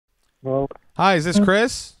Well, Hi, is this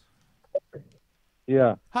Chris?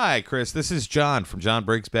 yeah. Hi, Chris. This is John from John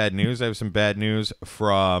Breaks Bad News. I have some bad news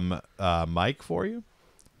from Mike for you.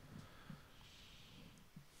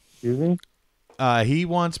 Excuse me? He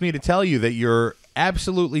wants me to tell you that you're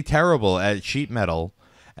absolutely terrible at sheet metal,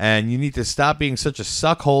 and you need to stop being such a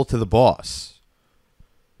suckhole to the boss.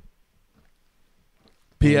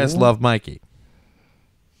 P.S. Mhm. Love, Mikey.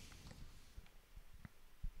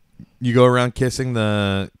 You go around kissing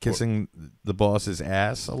the boss's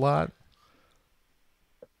ass a lot.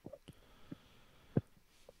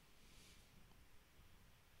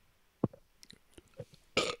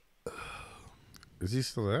 Is he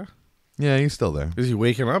still there? Yeah, he's still there. Is he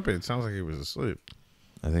waking up? It sounds like he was asleep.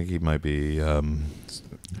 I think he might be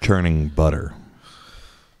churning butter.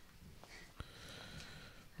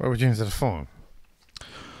 Why would you answer the phone?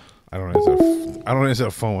 I don't answer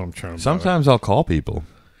the phone when I'm trying to. Sometimes I'll call people.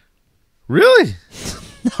 Really?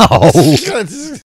 No. This